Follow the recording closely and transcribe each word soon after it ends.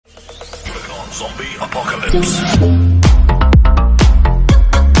Zombie apocalypse.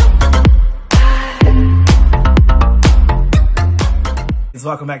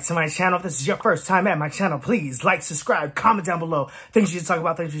 Welcome back to my channel. If this is your first time at my channel, please like, subscribe, comment down below. Things you should talk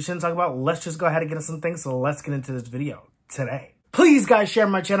about, things you shouldn't talk about. Let's just go ahead and get into some things. So let's get into this video today. Please, guys, share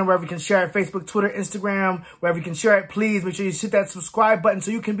my channel wherever you can share it. Facebook, Twitter, Instagram, wherever you can share it. Please make sure you hit that subscribe button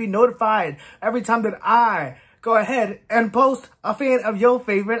so you can be notified every time that I go ahead and post a fan of your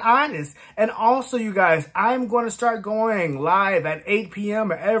favorite artist. And also, you guys, I'm going to start going live at 8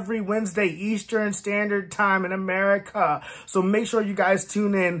 p.m. every Wednesday Eastern Standard Time in America. So make sure you guys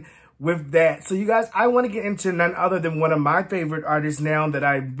tune in with that. So you guys, I want to get into none other than one of my favorite artists now that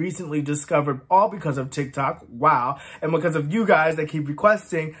I recently discovered, all because of TikTok. Wow. And because of you guys that keep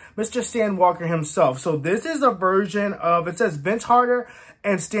requesting, Mr. Stan Walker himself. So this is a version of, it says Vince Harder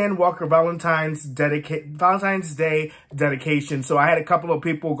and Stan Walker Valentines Day dedication. So I had a couple of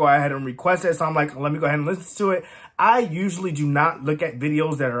people go ahead and request it. So I'm like, let me go ahead and listen to it. I usually do not look at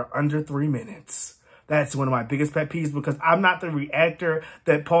videos that are under 3 minutes. That's one of my biggest pet peeves because I'm not the reactor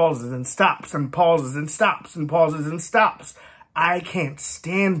that pauses and stops and pauses and stops and pauses and stops. I can't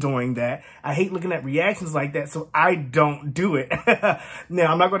stand doing that. I hate looking at reactions like that, so I don't do it.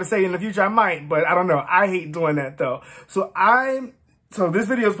 Now, I'm not going to say in the future I might, but I don't know. I hate doing that though. So this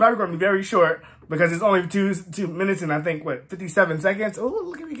video is probably going to be very short because it's only two minutes and I think, what, 57 seconds?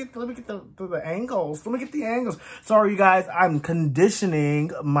 Oh, let me get the angles. Let me get the angles. Sorry, you guys. I'm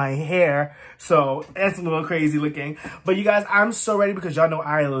conditioning my hair, so that's a little crazy looking. But you guys, I'm so ready because y'all know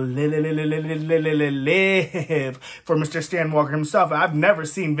I live for Mr. Stan Walker himself. I've never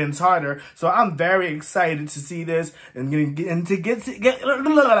seen Vince Harder, so I'm very excited to see this and to get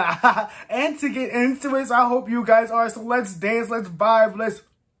into it. So I hope you guys are. So let's dance, let's vibe, let's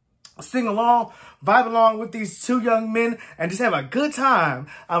sing along, vibe along with these two young men and just have a good time.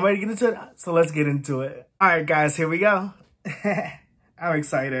 I'm ready to get into it, so let's get into it. All right, guys, here we go. I'm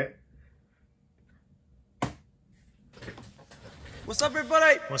excited. What's up,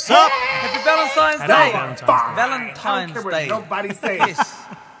 everybody? What's up? Happy Valentine's Day. Valentine's Day. Nobody say Yes.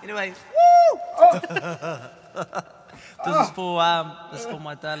 Anyway, Oh. this is for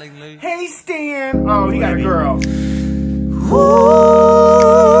my darling Lou. Hey, Stan. Oh, he got a girl. Ooh,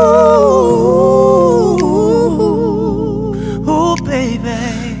 baby.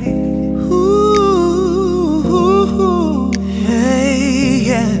 Ooh, hey,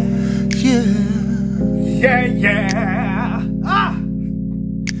 yeah, yeah. Yeah. Ah.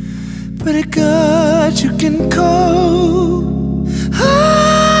 Pretty good, you can go.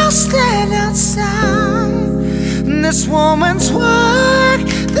 I'll stand outside this woman's work,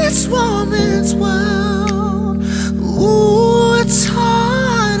 this woman's world. Ooh, it's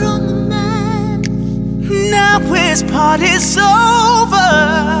hard on the man. Now his party's over.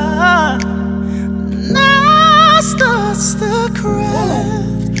 Now starts the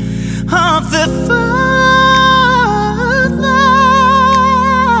craft of the father.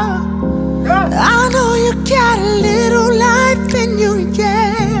 I know you got a little life in you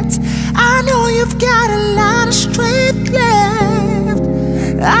yet. I know you've got a lot of strength left.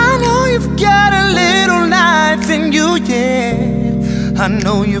 I know you've got a little life in you yet. I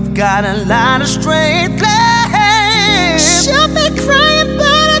know you've got a lot of strength left. She'll be crying,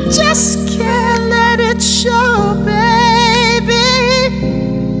 but I just can't let it show, baby.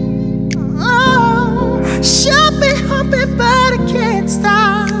 Oh, she'll be hoping, but I can't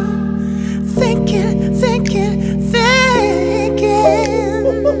stop thinking, thinking, thinking.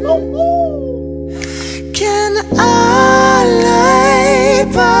 Can I lay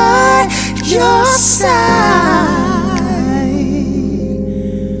by your side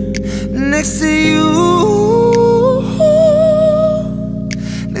next to you,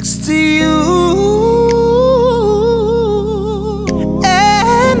 next to you,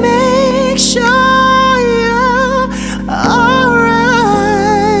 and make sure you're alright?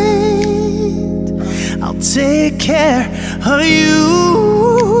 I'll take care of you,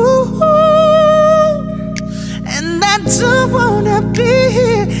 and I don't wanna be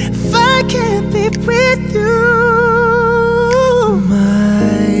here if I can't be with you.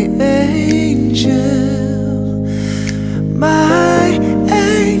 My angel, my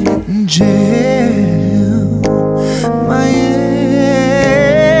angel, my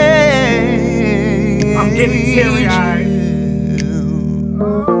angel. I'm getting teary-eyed.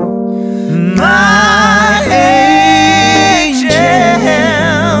 My angel.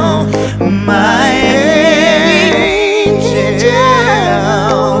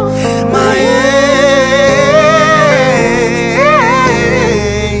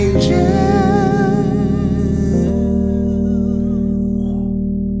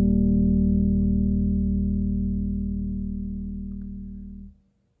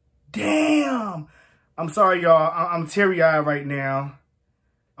 I'm sorry, y'all. I'm teary-eyed right now.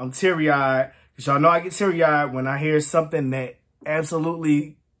 I'm teary-eyed. Because y'all know I get teary-eyed when I hear something that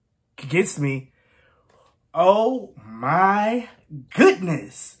absolutely gets me. Oh, my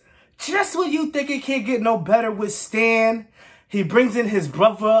goodness. Just when you think it can't get no better with Stan, he brings in his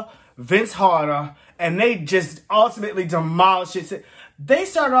brother, Vince Harder, and they just ultimately demolish it. They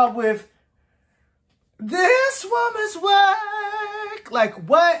start off with, "This woman's work." Like,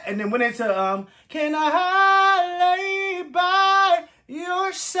 what? And then went into, "Can I lay by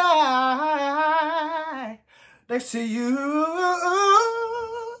your side next to you,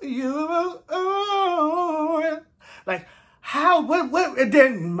 like, how, what, and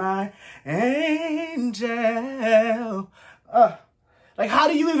then my angel. Like, how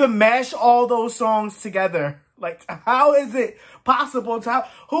do you even mash all those songs together? Like, how is it possible to,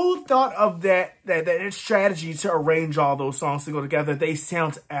 who thought of that strategy to arrange all those songs to go together? They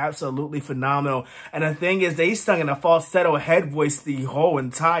sound absolutely phenomenal. And the thing is, they sung in a falsetto head voice the whole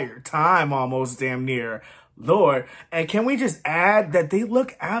entire time, almost damn near. Lord. And can we just add that they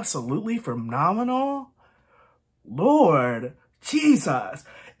look absolutely phenomenal? Lord Jesus.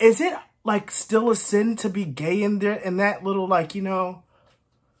 Is it like still a sin to be gay in there, in that little, like, you know,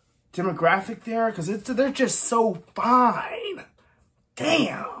 demographic there? Because they're just so fine.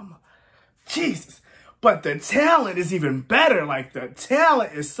 Damn. Jesus. But the talent is even better. Like, the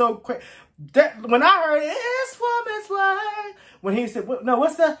talent is so quick. When I heard "This woman's way," when he said, no,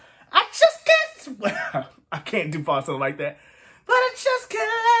 what's the, I just can't, I can't do falsetto like that. But I just can't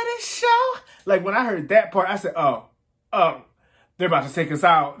let it show. Like, when I heard that part, I said, oh, they're about to take us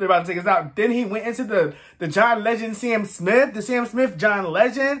out. They're about to take us out. Then he went into the John Legend, Sam Smith, the Sam Smith, John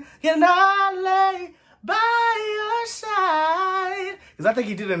Legend. Can I lay by your side? Because I think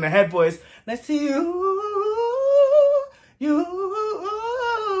he did it in the head voice. Next to you.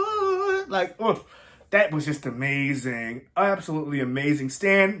 Like, oh, that was just amazing. Absolutely amazing.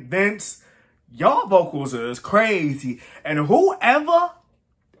 Stan, Vince, y'all vocals is crazy. And whoever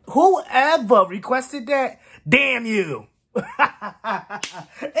requested that, damn you.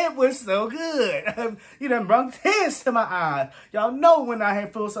 It was so good. You done brought tears to my eyes. Y'all know when I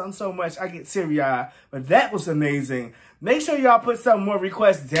feel something so much, I get teary-eyed. But that was amazing. Make sure y'all put some more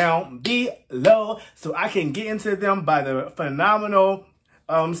requests down below so I can get into them by the phenomenal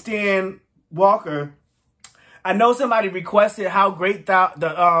Stan Walker. I know somebody requested how great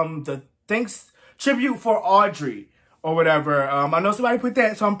the thanks tribute for Audrey or whatever. I know somebody put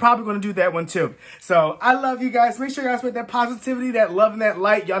that, so I'm probably going to do that one too. So I love you guys. Make sure you guys put that positivity, that love, and that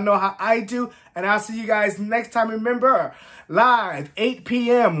light. Y'all know how I do. And I'll see you guys next time. Remember, live 8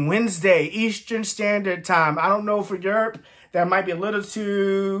 p.m. Wednesday, Eastern Standard Time. I don't know for Europe. That might be a little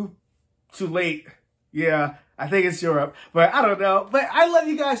too late. Yeah, I think it's Europe. But I don't know. But I love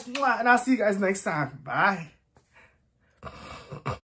you guys. And I'll see you guys next time. Bye.